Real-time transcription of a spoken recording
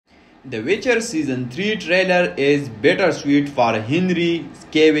The Witcher Season 3 trailer is bittersweet for Henry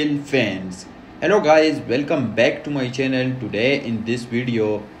Cavill fans. Hello guys, welcome back to my channel. Today in this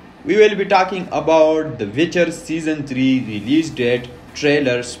video, we will be talking about The Witcher Season 3 release date,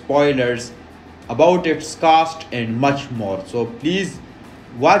 trailer, spoilers, about its cast and much more. So please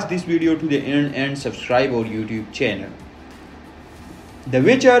watch this video to the end and subscribe our YouTube channel. The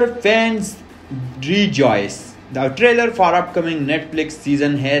Witcher fans rejoice. The trailer for upcoming Netflix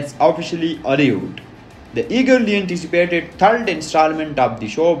season has officially arrived. The eagerly anticipated third installment of the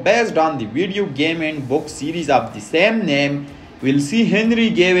show, based on the video game and book series of the same name, will see Henry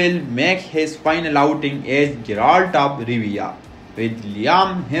Cavill make his final outing as Geralt of Rivia, with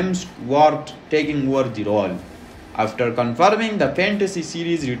Liam Hemsworth taking over the role. After confirming the fantasy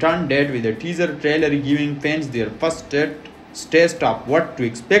series return date with a teaser trailer giving fans their first taste of what to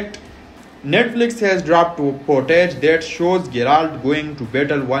expect, Netflix has dropped footage that shows Geralt going to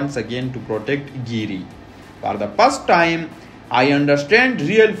battle once again to protect Ciri. For the first time, I understand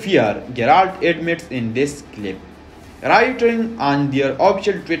real fear, Geralt admits in this clip. Writing on their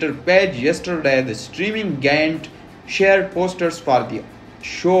official Twitter page yesterday, the streaming giant shared posters for the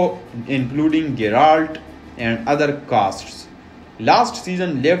show including Geralt and other casts. Last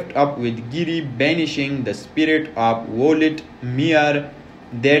season left up with Ciri banishing the spirit of Violet Meyer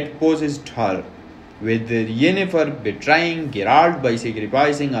that possessed her, with Yennefer betraying Geralt by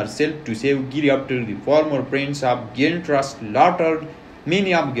sacrificing herself to save Ciri after the former prince of Gintra slaughtered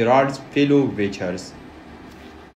many of Geralt's fellow Witchers.